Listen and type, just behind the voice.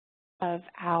of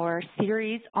our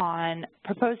series on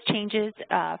proposed changes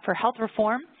for health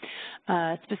reform,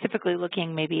 specifically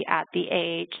looking maybe at the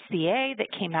AHCA that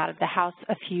came out of the House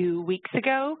a few weeks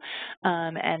ago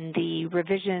and the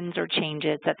revisions or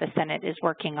changes that the Senate is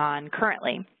working on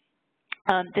currently.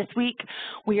 This week,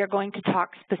 we are going to talk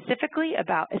specifically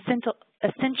about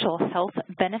essential health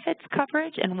benefits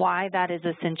coverage and why that is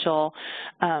essential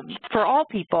for all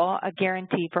people, a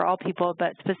guarantee for all people,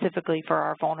 but specifically for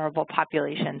our vulnerable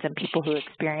populations and people who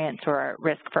experience or are at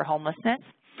risk for homelessness.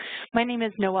 My name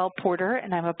is Noelle Porter,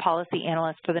 and I'm a policy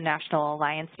analyst for the National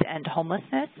Alliance to End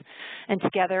Homelessness. And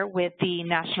together with the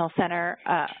National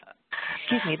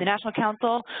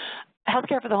Council,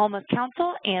 Healthcare for the Homeless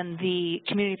Council and the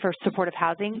Community for Supportive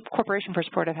Housing, Corporation for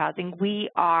Supportive Housing, we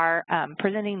are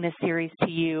presenting this series to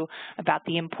you about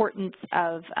the importance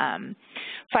of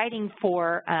fighting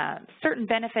for certain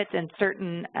benefits and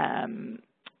certain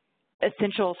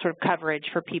essential sort of coverage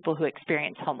for people who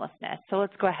experience homelessness. So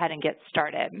let's go ahead and get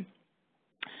started.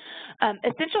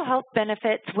 Essential health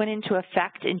benefits went into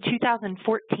effect in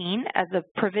 2014 as a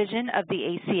provision of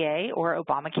the ACA, or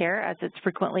Obamacare as it's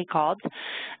frequently called.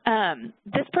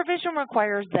 This provision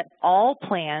requires that all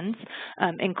plans,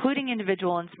 including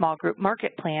individual and small group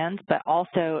market plans, but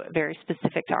also very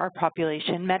specific to our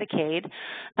population, Medicaid,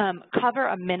 cover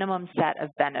a minimum set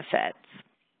of benefits.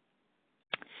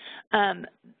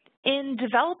 In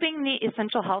developing the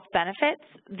essential health benefits,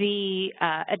 the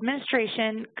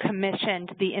administration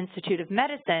commissioned the Institute of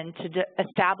Medicine to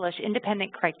establish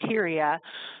independent criteria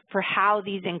for how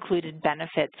these included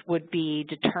benefits would be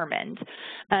determined.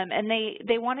 And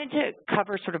they wanted to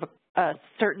cover sort of a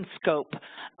certain scope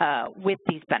with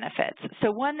these benefits.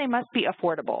 So one, they must be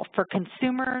affordable for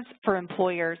consumers, for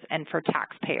employers, and for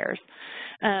taxpayers.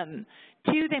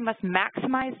 Two, they must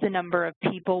maximize the number of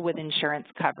people with insurance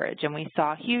coverage, and we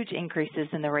saw huge increases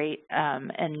in the rate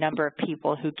and number of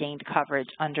people who gained coverage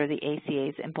under the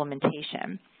ACA's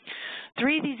implementation.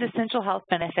 Three, these essential health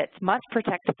benefits must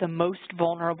protect the most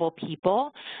vulnerable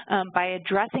people by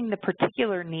addressing the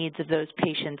particular needs of those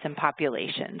patients and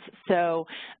populations. So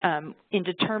in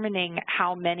determining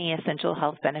how many essential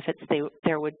health benefits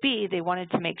there would be, they wanted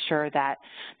to make sure that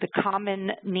the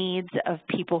common needs of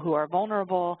people who are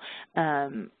vulnerable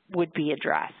would be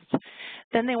addressed.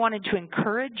 Then they wanted to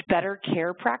encourage better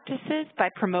care practices by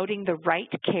promoting the right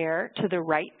care to the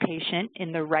right patient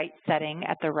in the right setting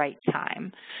at the right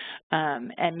time,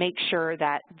 and make sure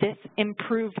that this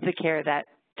improved the care that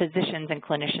physicians and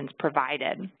clinicians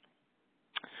provided.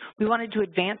 We wanted to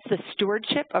advance the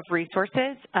stewardship of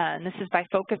resources, and this is by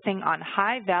focusing on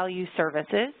high-value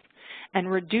services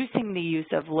and reducing the use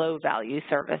of low-value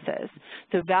services.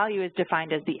 So value is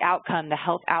defined as the outcome, the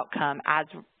health outcome, as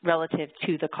relative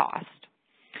to the cost.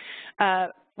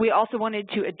 We also wanted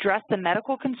to address the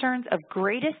medical concerns of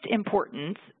greatest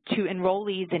importance to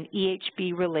enrollees in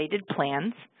EHB-related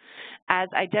plans as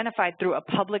identified through a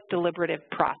public deliberative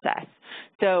process.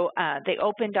 So they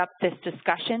opened up this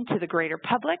discussion to the greater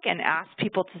public and asked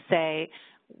people to say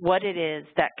what it is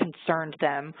that concerned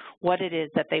them, what it is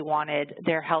that they wanted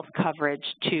their health coverage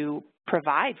to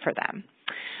provide for them.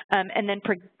 And then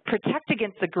protect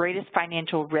against the greatest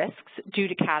financial risks due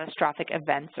to catastrophic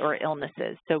events or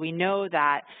illnesses. So we know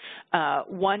that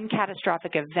one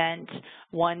catastrophic event,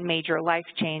 one major life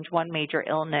change, one major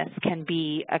illness can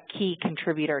be a key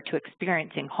contributor to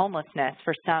experiencing homelessness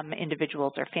for some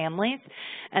individuals or families.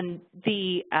 And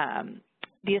the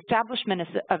establishment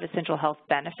of essential health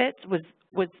benefits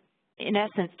was in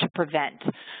essence to prevent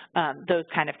those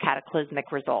kind of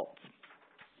cataclysmic results.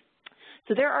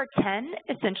 So there are 10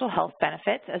 essential health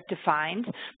benefits as defined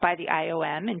by the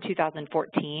IOM in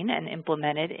 2014 and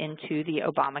implemented into the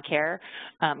Obamacare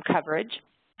coverage.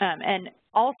 And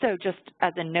also, just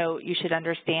as a note, you should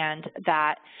understand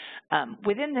that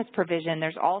within this provision,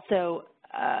 there's also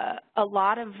a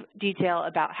lot of detail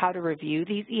about how to review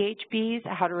these EHBs,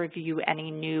 how to review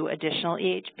any new additional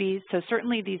EHBs. So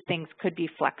certainly these things could be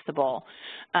flexible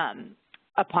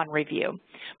upon review.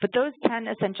 But those 10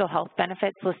 essential health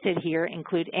benefits listed here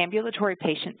include ambulatory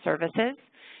patient services,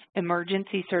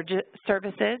 emergency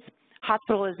services,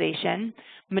 hospitalization,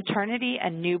 maternity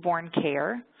and newborn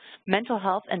care, mental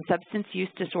health and substance use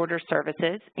disorder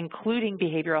services, including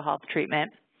behavioral health treatment,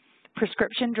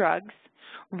 prescription drugs,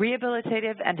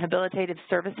 rehabilitative and habilitative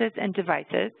services and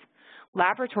devices,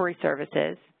 laboratory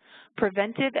services,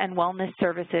 preventive and wellness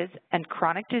services and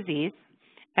chronic disease,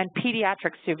 and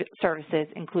pediatric services,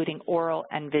 including oral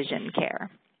and vision care.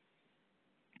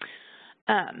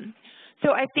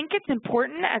 So I think it's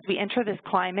important as we enter this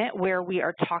climate where we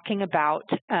are talking about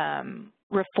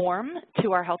reform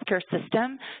to our healthcare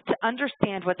system to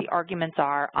understand what the arguments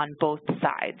are on both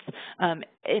sides.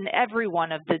 In every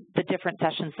one of the different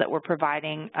sessions that we're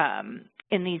providing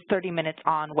in these 30 minutes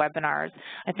on webinars,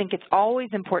 I think it's always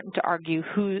important to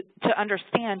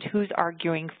understand who's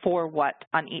arguing for what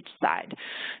on each side.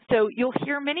 So you'll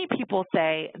hear many people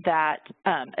say that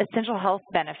essential health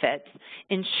benefits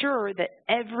ensure that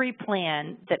every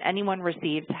plan that anyone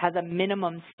receives has a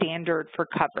minimum standard for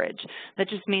coverage. That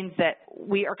just means that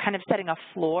we are kind of setting a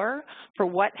floor for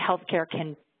what healthcare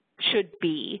should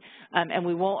be, and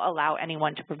we won't allow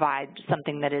anyone to provide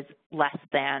something that is less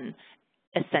than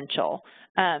essential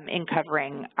in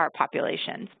covering our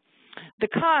populations. The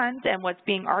cons, and what's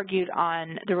being argued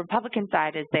on the Republican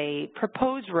side as they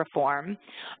propose reform,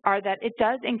 are that it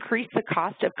does increase the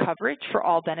cost of coverage for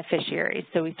all beneficiaries.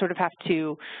 So we sort of have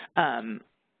to,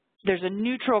 there's a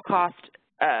neutral cost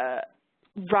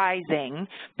rising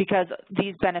because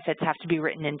these benefits have to be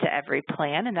written into every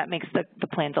plan, and that makes the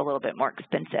plans a little bit more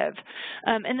expensive.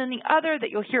 And then the other that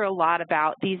you'll hear a lot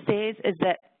about these days is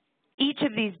that each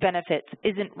of these benefits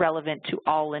isn't relevant to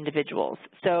all individuals.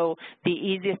 So the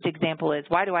easiest example is,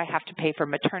 why do I have to pay for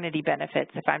maternity benefits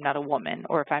if I'm not a woman,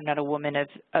 or if I'm not a woman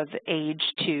of age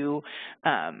to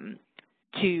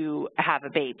have a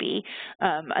baby?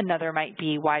 Another might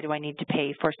be, why do I need to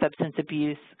pay for substance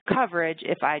abuse coverage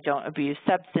if I don't abuse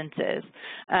substances?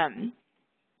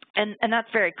 And that's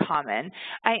very common.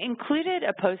 I included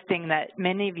a posting that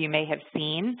many of you may have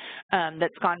seen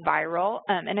that's gone viral,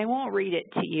 and I won't read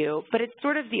it to you, but it's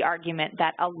sort of the argument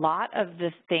that a lot of the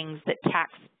things that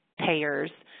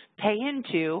taxpayers pay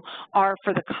into are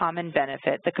for the common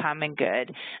benefit, the common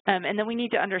good, and then we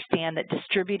need to understand that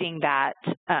distributing that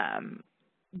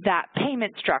that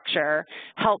payment structure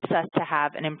helps us to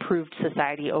have an improved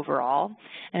society overall.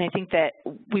 And I think that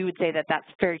we would say that that's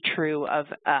very true of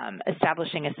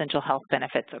establishing essential health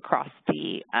benefits across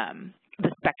the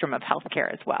spectrum of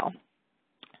healthcare as well.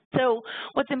 So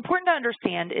what's important to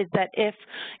understand is that if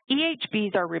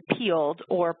EHBs are repealed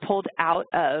or pulled out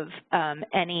of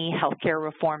any healthcare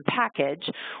reform package,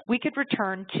 we could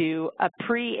return to a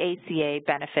pre-ACA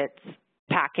benefits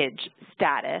package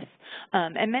status,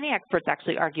 and many experts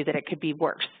actually argue that it could be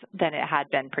worse than it had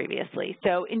been previously.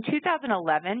 So in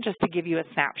 2011, just to give you a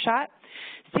snapshot,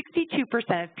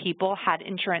 62% of people had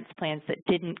insurance plans that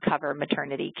didn't cover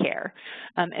maternity care.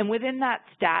 And within that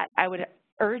stat, I would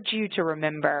urge you to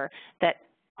remember that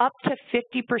up to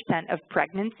 50% of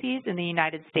pregnancies in the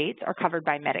United States are covered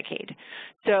by Medicaid.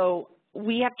 So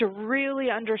we have to really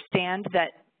understand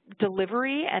that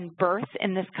delivery and birth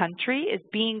in this country is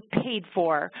being paid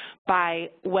for by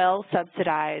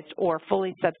well-subsidized or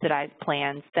fully subsidized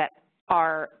plans that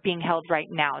are being held right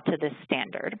now to this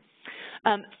standard.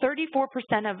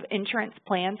 34% of insurance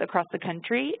plans across the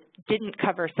country didn't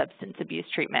cover substance abuse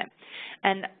treatment.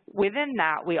 And within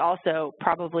that, we also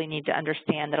probably need to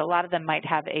understand that a lot of them might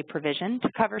have a provision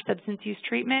to cover substance use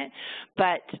treatment,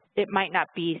 but it might not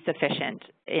be sufficient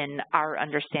in our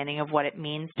understanding of what it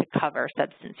means to cover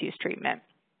substance use treatment.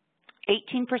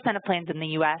 18% of plans in the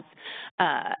U.S.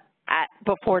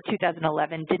 Before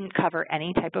 2011 didn't cover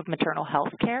any type of maternal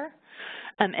health care.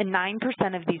 And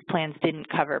 9% of these plans didn't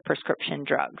cover prescription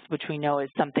drugs, which we know is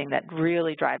something that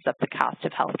really drives up the cost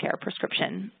of healthcare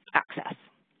prescription access.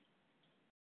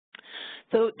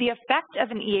 So the effect of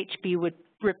an EHB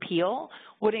repeal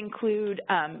would include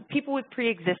people with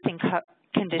pre-existing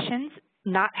conditions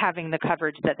not having the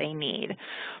coverage that they need.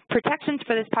 Protections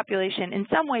for this population in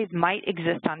some ways might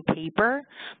exist on paper,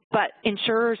 but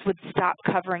insurers would stop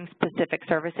covering specific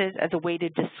services as a way to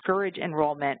discourage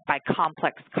enrollment by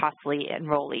complex, costly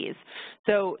enrollees.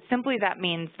 So simply that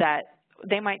means that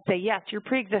they might say, yes, your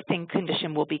pre-existing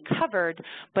condition will be covered,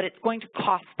 but it's going to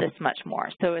cost this much more.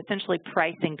 So essentially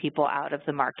pricing people out of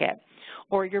the market.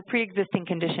 Or your pre-existing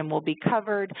condition will be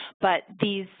covered, but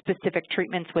these specific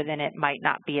treatments within it might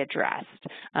not be addressed.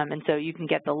 And so you can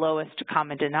get the lowest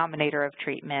common denominator of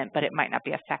treatment, but it might not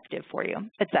be effective for you,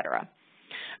 et cetera.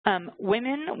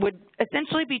 Women would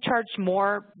essentially be charged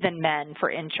more than men for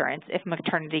insurance if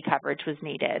maternity coverage was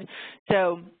needed.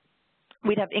 So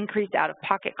we'd have increased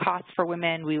out-of-pocket costs for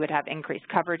women, we would have increased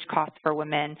coverage costs for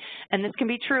women, and this can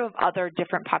be true of other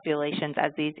different populations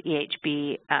as these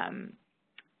EHB,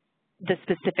 the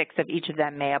specifics of each of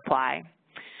them may apply.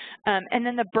 And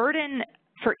then the burden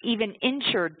for even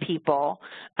insured people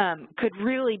could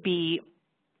really be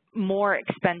more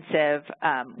expensive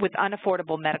with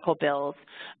unaffordable medical bills,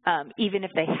 even if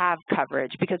they have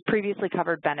coverage, because previously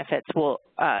covered benefits will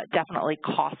definitely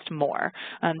cost more.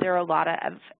 There are a lot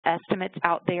of estimates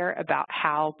out there about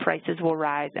how prices will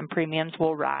rise and premiums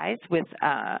will rise with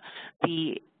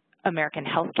the American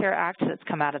Health Care Act that's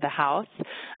come out of the House.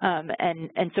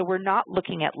 And so we're not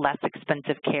looking at less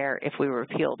expensive care if we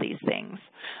repeal these things.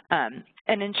 And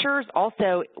insurers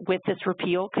also, with this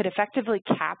repeal, could effectively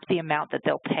cap the amount that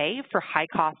they'll pay for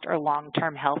high-cost or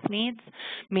long-term health needs,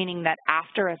 meaning that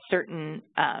after a certain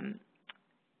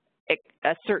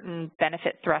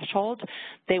benefit threshold,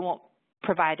 they won't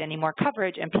provide any more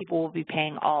coverage, and people will be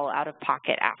paying all out of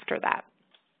pocket after that.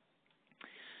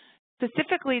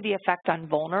 Specifically, the effect on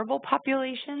vulnerable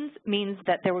populations means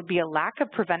that there would be a lack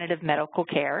of preventative medical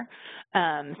care.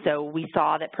 So we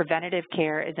saw that preventative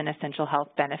care is an essential health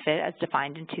benefit as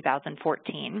defined in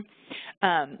 2014.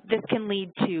 This can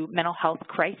lead to mental health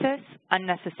crisis,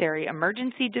 unnecessary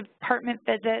emergency department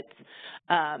visits.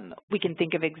 We can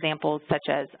think of examples such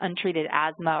as untreated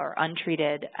asthma or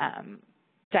untreated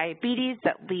diabetes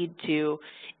that lead to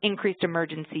increased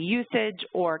emergency usage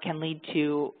or can lead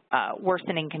to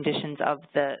worsening conditions of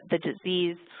the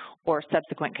disease or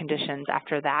subsequent conditions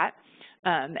after that.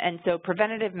 And so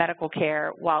preventative medical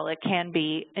care, while it can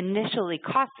be initially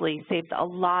costly, saves a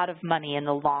lot of money in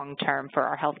the long term for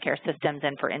our healthcare systems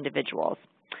and for individuals.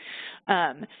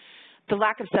 The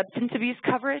lack of substance abuse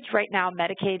coverage, right now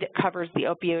Medicaid covers the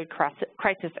opioid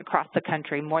crisis across the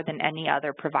country more than any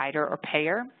other provider or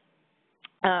payer.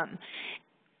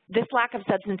 This lack of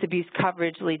substance abuse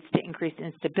coverage leads to increased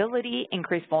instability,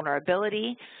 increased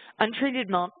vulnerability. Untreated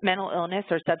mental illness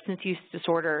or substance use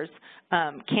disorders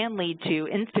can lead to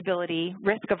instability,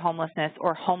 risk of homelessness,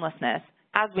 or homelessness.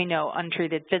 As we know,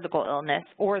 untreated physical illness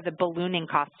or the ballooning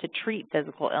cost to treat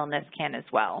physical illness can as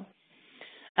well.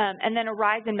 And then a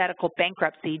rise in medical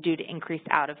bankruptcy due to increased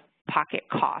out-of-pocket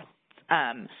costs.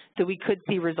 So we could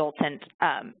see resultant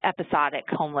episodic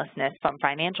homelessness from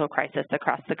financial crisis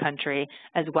across the country,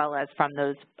 as well as from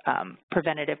those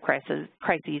preventative crises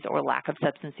or lack of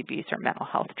substance abuse or mental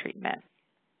health treatment.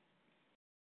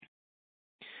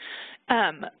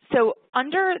 So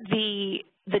under the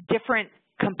different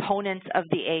components of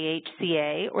the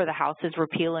AHCA, or the House's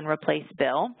repeal and replace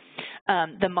bill,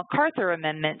 the MacArthur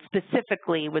Amendment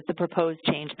specifically was the proposed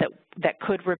change that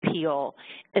could repeal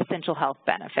essential health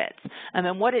benefits.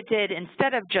 And what it did,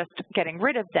 instead of just getting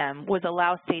rid of them, was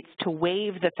allow states to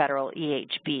waive the federal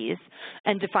EHBs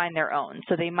and define their own.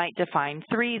 So they might define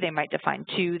 3, they might define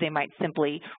 2, they might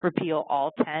simply repeal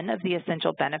all 10 of the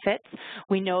essential benefits.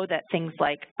 We know that things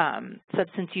like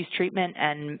substance use treatment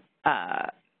and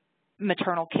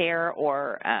maternal care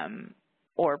or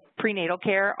prenatal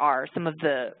care are some of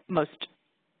the most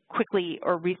quickly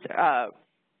or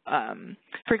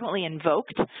frequently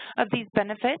invoked of these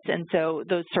benefits, and so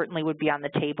those certainly would be on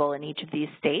the table in each of these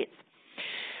states.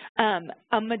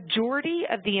 A majority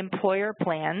of the employer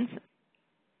plans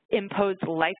imposed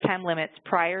lifetime limits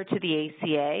prior to the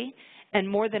ACA, and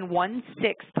more than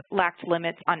 1/6 lacked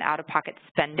limits on out-of-pocket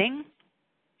spending.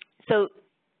 So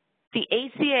the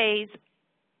ACA's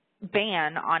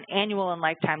ban on annual and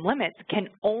lifetime limits can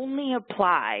only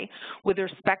apply with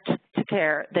respect to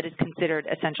care that is considered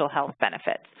essential health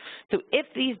benefits. So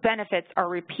if these benefits are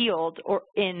repealed or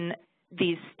in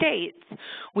these states,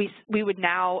 we would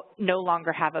now no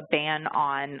longer have a ban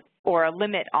on or a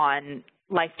limit on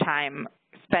lifetime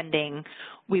spending.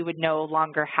 We would no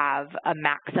longer have a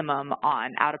maximum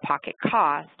on out-of-pocket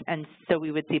cost, and so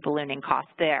we would see ballooning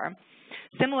costs there.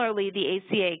 Similarly, the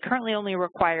ACA currently only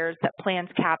requires that plans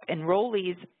cap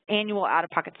enrollees' annual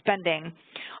out-of-pocket spending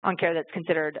on care that's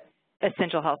considered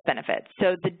essential health benefits.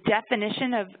 So the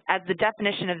definition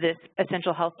of this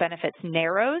essential health benefits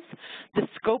narrows, the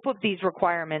scope of these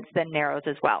requirements then narrows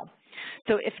as well.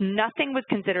 So if nothing was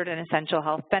considered an essential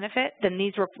health benefit, then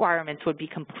these requirements would be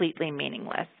completely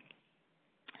meaningless.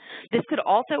 This could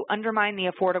also undermine the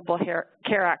Affordable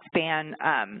Care Act's ban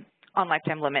on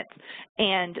lifetime limits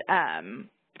and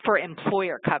for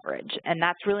employer coverage. And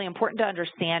that's really important to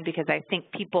understand because I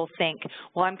think people think,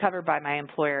 well, I'm covered by my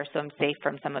employer, so I'm safe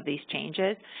from some of these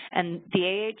changes. And the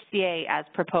AHCA, as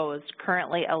proposed,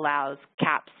 currently allows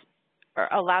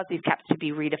these caps to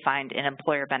be redefined in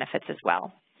employer benefits as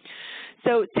well.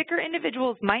 So sicker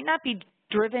individuals might not be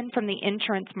driven from the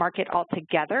insurance market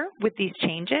altogether with these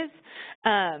changes,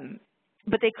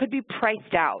 but they could be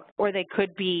priced out, or they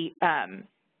could be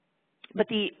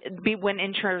when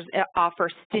insurers offer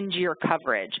stingier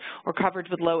coverage or coverage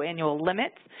with low annual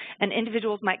limits, and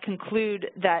individuals might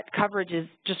conclude that the coverage is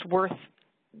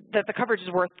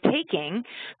worth taking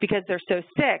because they're so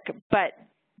sick, but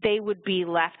they would be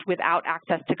left without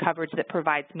access to coverage that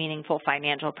provides meaningful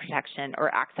financial protection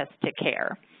or access to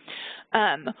care.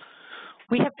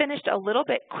 We have finished a little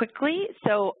bit quickly,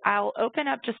 so I'll open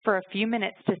up just for a few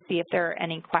minutes to see if there are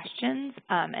any questions,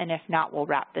 and if not, we'll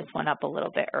wrap this one up a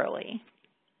little bit early.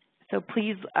 So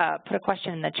please put a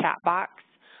question in the chat box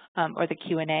or the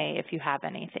Q&A if you have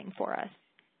anything for us.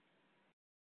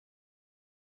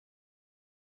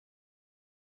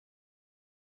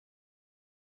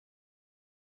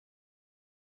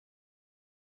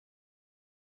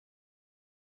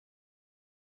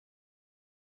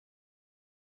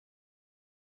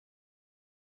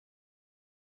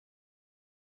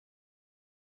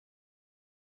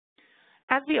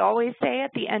 As we always say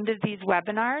at the end of these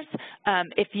webinars,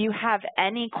 if you have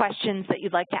any questions that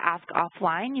you'd like to ask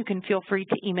offline, you can feel free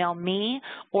to email me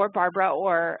or Barbara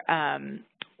or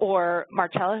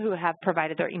Marcella, who have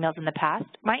provided their emails in the past.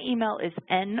 My email is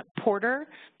nporter,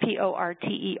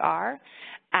 P-O-R-T-E-R,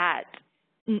 at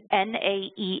naeh.org.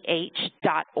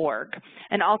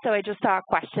 And also, I just saw a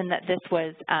question that this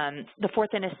was the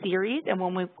fourth in a series, and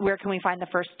where can we find the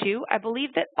first two? I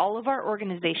believe that all of our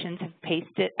organizations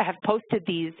have posted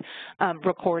these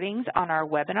recordings on our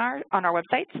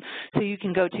websites, so you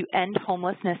can go to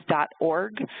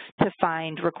endhomelessness.org to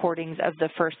find recordings of the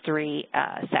first three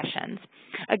sessions.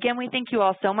 Again, we thank you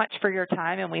all so much for your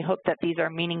time, and we hope that these are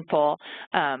meaningful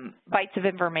bites of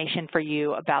information for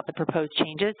you about the proposed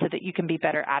changes so that you can be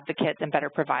better advocates and better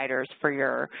providers for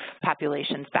your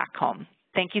populations back home.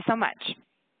 Thank you so much.